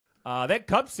That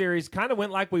Cup Series kind of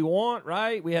went like we want,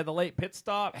 right? We had the late pit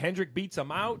stop. Hendrick beats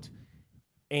him out.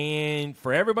 And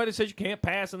for everybody that says you can't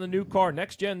pass in the new car,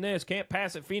 next gen this, can't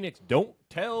pass at Phoenix, don't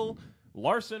tell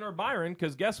Larson or Byron,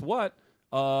 because guess what?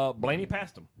 Blaney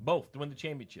passed them both to win the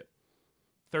championship.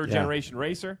 Third-generation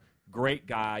racer, great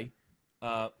guy.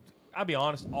 I'll be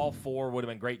honest, all four would have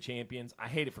been great champions. I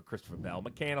hate it for Christopher Bell.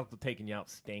 Mechanical taking you out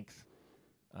stinks.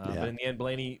 But in the end,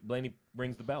 Blaney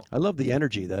rings the bell. I love the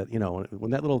energy that,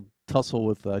 when that little tussle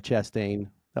with Chastain,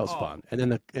 that was fun.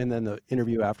 And then the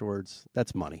interview afterwards,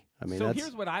 that's money. I mean,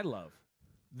 here's what I love.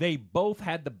 They both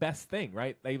had the best thing,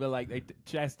 right? They were like,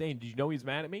 Chastain, did you know he's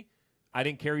mad at me? I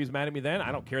didn't care he was mad at me then.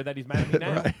 I don't care that he's mad at me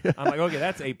now. Right. I'm like, okay,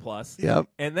 that's A+. Yep.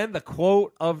 And then the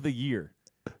quote of the year.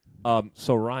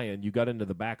 So, Ryan, you got into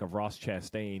the back of Ross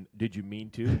Chastain. Did you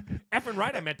mean to? Effing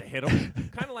right, I meant to hit him.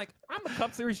 Kind of like, I'm a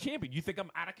Cup Series champion. You think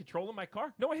I'm out of control in my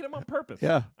car? No, I hit him on purpose.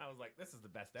 Yeah. I was like, this is the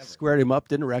best ever. Squared him up,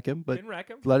 didn't wreck him, but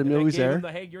let him know he's there.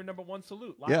 Hey, you're number one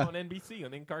salute live on NBC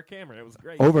on the in-car camera. It was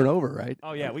great. Over and over, right?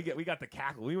 Oh, yeah, we got the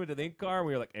cackle. We went to the in-car, and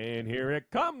we were like, and here it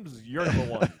comes. You're number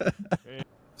one.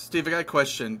 Steve, I got a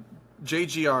question.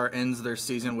 JGR ends their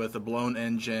season with a blown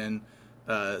engine,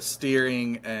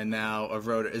 steering, and now a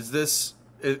rotor. Is this...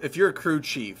 If you're a crew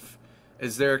chief,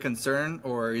 is there a concern,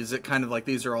 or is it kind of like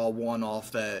these are all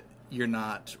one-off that you're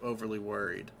not overly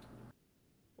worried?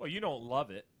 Well, you don't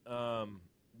love it,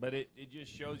 but it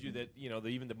just shows you that,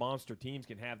 even the monster teams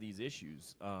can have these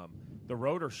issues. The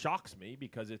rotor shocks me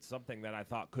because it's something that I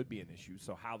thought could be an issue.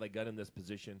 So how they got in this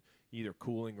position, either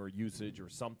cooling or usage or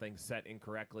something set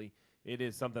incorrectly, it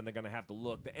is something they're going to have to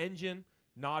look. The engine,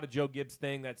 not a Joe Gibbs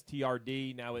thing. That's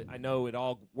TRD. Now, I know it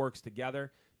all works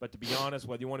together. But to be honest,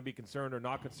 whether you want to be concerned or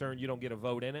not concerned, you don't get a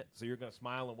vote in it. So you're going to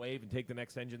smile and wave and take the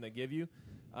next engine they give you.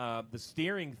 The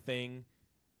steering thing,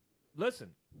 listen,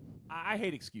 I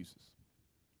hate excuses.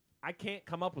 I can't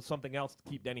come up with something else to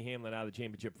keep Denny Hamlin out of the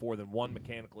championship for than one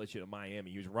mechanical issue at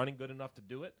Miami. He was running good enough to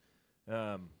do it.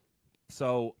 I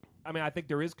think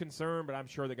there is concern, but I'm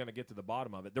sure they're going to get to the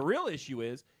bottom of it. The real issue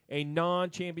is a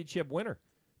non-championship winner.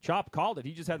 Chop called it.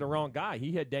 He just had the wrong guy.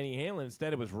 He had Denny Hamlin.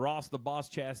 Instead, it was Ross the Boss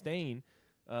Chastain.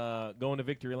 Going to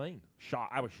victory lane.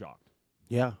 I was shocked.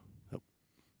 Yeah.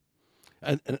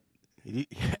 And he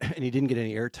didn't get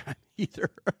any airtime either.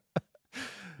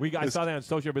 I saw that on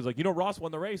social. Everybody's like, Ross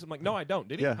won the race. I'm like, no, I don't.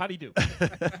 Did he? Yeah. How'd he do?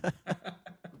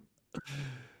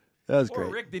 That was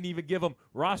great. Rick didn't even give him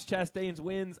Ross Chastain's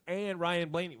wins and Ryan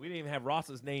Blaney. We didn't even have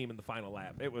Ross's name in the final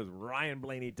lap. It was Ryan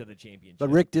Blaney to the championship. But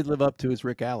Rick did live up to his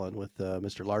Rick Allen with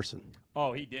Mr. Larson.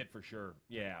 Oh, he did for sure.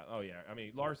 Yeah. Oh, yeah.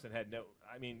 Larson had no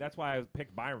 – that's why I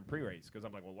picked Byron pre-race because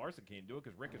I'm like, well, Larson can't do it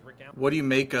because Rick is Rick Allen. What do you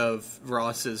make of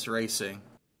Ross's racing?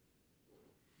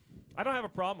 I don't have a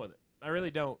problem with it. I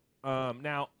really don't.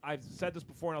 Now, I've said this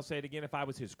before, and I'll say it again. If I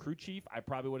was his crew chief, I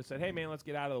probably would have said, hey, man, let's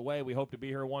get out of the way. We hope to be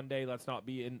here one day. Let's not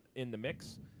be in the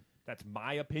mix. That's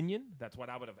my opinion. That's what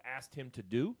I would have asked him to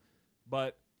do.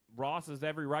 But Ross has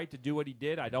every right to do what he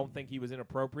did. I don't think he was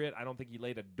inappropriate. I don't think he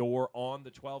laid a door on the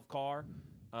 12 car.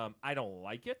 I don't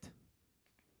like it.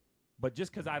 But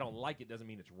just because I don't like it doesn't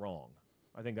mean it's wrong.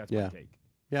 I think that's my take.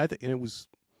 Yeah, I think, and it was,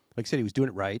 like I said, he was doing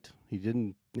it right. He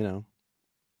didn't, I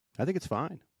think it's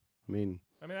fine.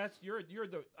 That's you're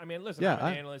the. Listen, yeah,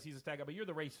 I'm an analyst. He's a stat guy, but you're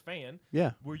the race fan.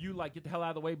 Yeah. Were you like, get the hell out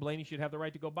of the way? Blaney should have the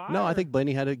right to go by. No, I think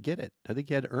Blaney had to get it. I think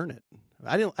he had to earn it.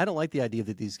 I don't like the idea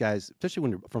that these guys, especially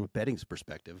when from a betting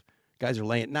perspective, guys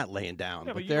are not laying down,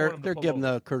 but they're giving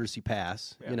the courtesy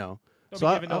pass. Yeah. Don't so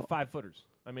be giving no 5-footers.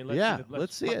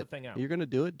 Let's see it. Thing out. You're going to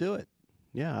do it. Do it.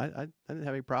 Yeah, I didn't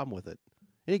have any problem with it.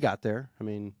 And he got there.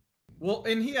 Well,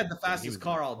 and he had the fastest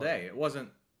car all day. It wasn't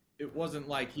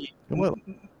like he. Well,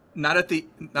 Not at the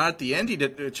end.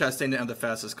 Chastain didn't have the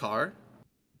fastest car.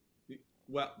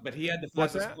 Well, but he had the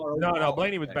fastest car. No,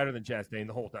 Blaney was better than Chastain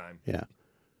the whole time. Yeah.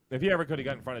 If he ever could have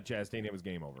got in front of Chastain, it was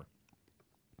game over.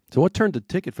 So what turned the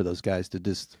ticket for those guys to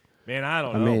just? Man, I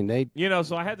don't know. They.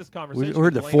 So I had this conversation. We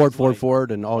heard the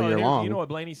Ford, and all year long. You know what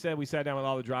Blaney said? We sat down with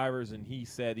all the drivers, and he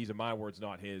said, these are my words,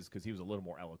 not his, because he was a little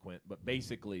more eloquent. But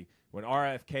basically, when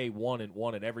RFK won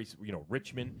at every,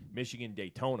 Richmond, Michigan,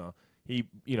 Daytona, he,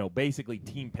 basically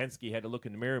Team Penske had to look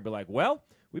in the mirror and be like, well,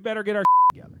 we better get our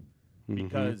together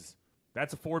because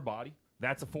that's a Ford body.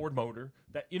 That's a Ford motor.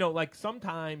 That,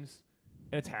 sometimes,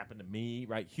 and it's happened to me,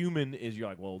 right? Human is you're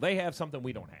like, well, they have something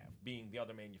we don't have, being the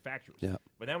other manufacturers. Yeah.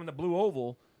 But then when the Blue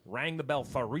Oval rang the bell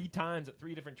 3 times at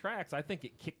 3 different tracks, I think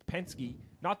it kicked Penske.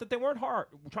 Not that they weren't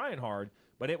trying hard,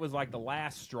 but it was like the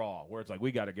last straw where it's like,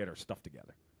 we got to get our stuff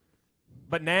together.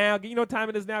 But now, you know what time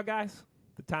it is now, guys?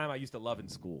 The time I used to love in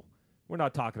school. We're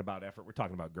not talking about effort. We're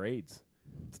talking about grades.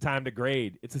 It's time to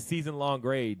grade. It's a season-long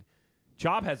grade.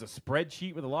 Chop has a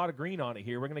spreadsheet with a lot of green on it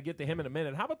here. We're going to get to him in a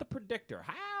minute. How about the predictor?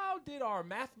 How did our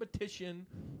mathematician,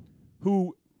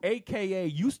 who AKA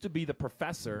used to be the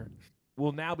professor,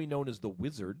 will now be known as the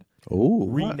wizard,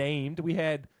 renamed? We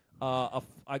had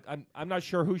I'm not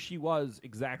sure who she was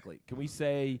exactly. Can we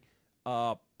say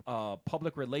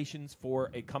public relations for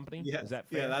a company? Yes. Is that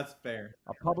fair? Yeah, that's fair.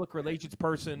 A public relations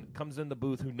person comes in the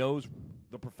booth who knows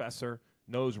the professor,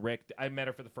 knows Rick. I met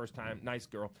her for the first time. Nice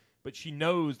girl. But she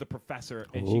knows the professor,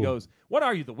 and she goes, "What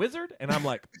are you, the wizard?" And I'm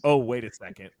like, "Oh, wait a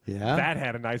second. Yeah. That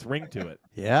had a nice ring to it."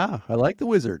 Yeah, I like the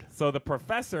wizard. So the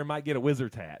professor might get a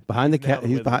wizard's hat. Behind he's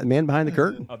the man behind the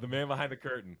curtain. The man behind the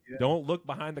curtain. Yeah. Don't look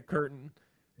behind the curtain.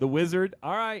 The wizard.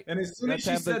 All right. And as soon as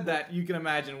she said that, you can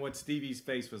imagine what Stevie's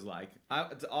face was like.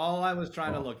 It's all I was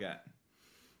trying to look at.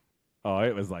 Oh,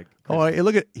 it was like. Hey,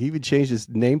 look at, he even changed his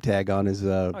name tag on his.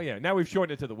 Oh, yeah. Now we've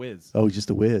shortened it to the Wiz. Oh, he's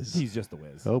just a whiz. He's just a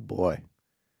whiz. Oh, boy.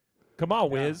 Come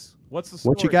on, Wiz. What's the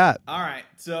story? What you got? All right.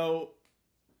 So,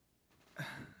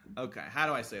 okay. How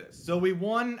do I say this? So we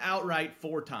won outright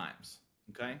 4 times.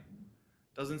 Okay.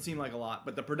 Doesn't seem like a lot,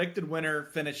 but the predicted winner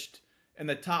finished in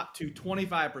the top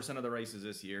 25% of the races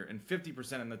this year and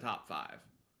 50% in the top 5.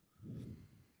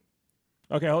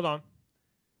 Okay, hold on.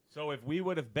 So if we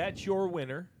would have bet your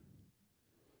winner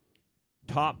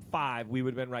top 5, we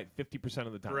would have been right 50%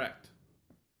 of the time. Correct.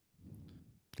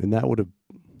 And that would have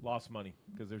lost money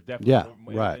because there's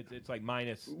definitely right. It's like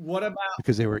minus. What about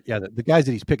because they were the guys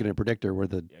that he's picking in a predictor were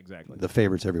the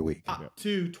favorites every week. Top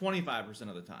 25%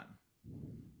 of the time.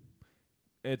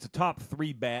 It's a top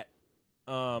 3 bet.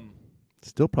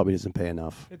 Still probably doesn't pay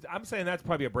enough. I'm saying that's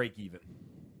probably a break even.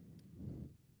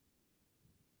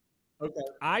 Okay.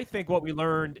 I think what we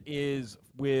learned is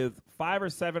with 5 or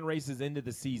 7 races into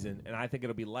the season, and I think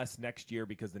it'll be less next year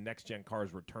because the next gen car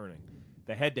is returning.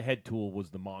 The head-to-head tool was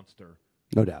the monster,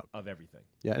 no doubt, of everything.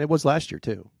 Yeah, and it was last year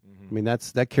too. Mm-hmm. I mean,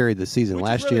 that carried the season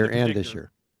last year and this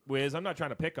year. Wiz, I'm not trying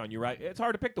to pick on you, right? It's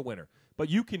hard to pick the winner, but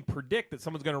you can predict that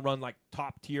someone's going to run like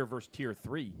top tier versus tier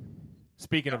 3.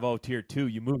 Speaking of tier 2,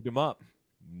 you moved him up.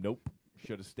 Nope,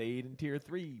 should have stayed in tier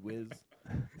 3, Wiz.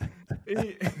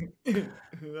 that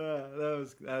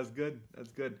was good.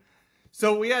 That's good.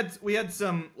 So we had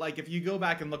some, like, if you go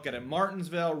back and look at it,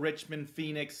 Martinsville, Richmond,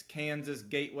 Phoenix, Kansas,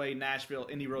 Gateway, Nashville,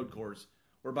 Indy Road Course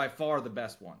were by far the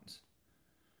best ones.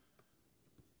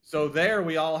 So there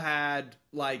we all had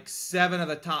like 7 of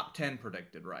the top 10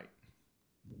 predicted right.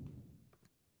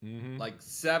 Mm-hmm. Like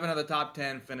 7 of the top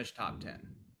 10 finished top 10.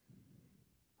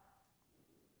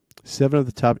 7 of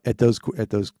the top at those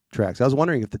tracks. I was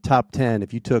wondering if the top 10,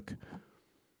 if you took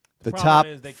the top,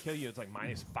 is they kill you. It's like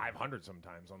minus 500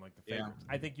 sometimes on like the favorites.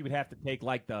 I think you would have to take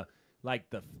like the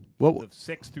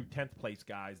 6th through 10th place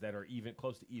guys that are even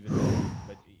close to even.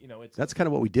 But that's kind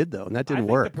of what we did though, and that didn't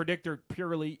work. The predictor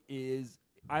purely is.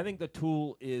 I think the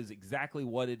tool is exactly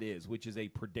what it is, which is a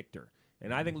predictor.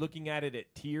 And I think looking at it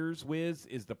at tiers, Wiz,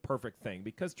 is the perfect thing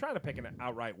because trying to pick an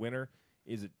outright winner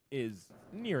is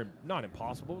near not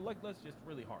impossible. Like that's just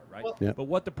really hard, right? Well, yeah. But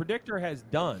what the predictor has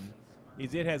done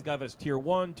is it has given us tier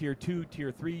 1, tier 2,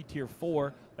 tier 3, tier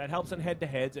 4. That helps in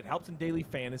head-to-heads. It helps in daily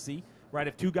fantasy, right?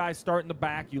 If 2 guys start in the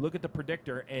back, you look at the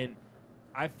predictor, and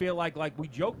I feel like we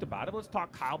joked about it. Let's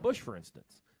talk Kyle Busch, for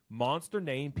instance. Monster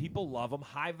name. People love him.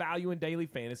 High value in daily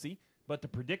fantasy. But the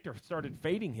predictor started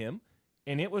fading him,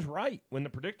 and it was right. When the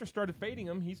predictor started fading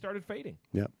him, he started fading.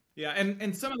 Yeah. Yeah,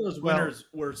 and some of those winners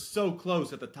were so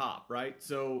close at the top, right?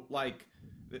 So, like,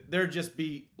 there'd just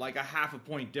be like a half a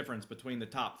point difference between the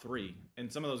top 3, and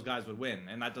some of those guys would win,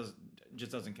 and that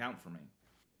just doesn't count for me.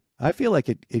 I feel like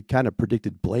it kind of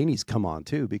predicted Blaney's come on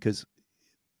too, because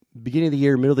beginning of the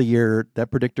year, middle of the year,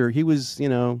 that predictor, he was,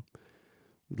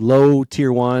 low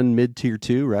tier 1, mid tier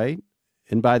 2, right?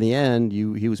 And by the end,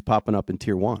 he was popping up in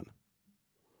tier 1.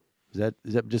 Is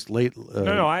that just late?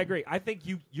 No, I agree. I think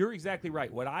you're exactly right.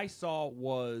 What I saw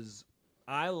was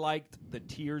I liked the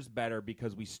tiers better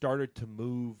because we started to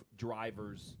move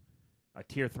drivers. A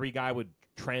tier 3 guy would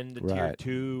trend to tier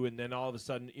 2, and then all of a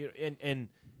sudden, and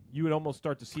you would almost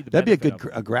start to see the. That'd be a good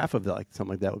graph of that, like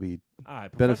something like that would be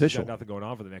beneficial. Got nothing going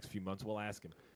on for the next few months. We'll ask him.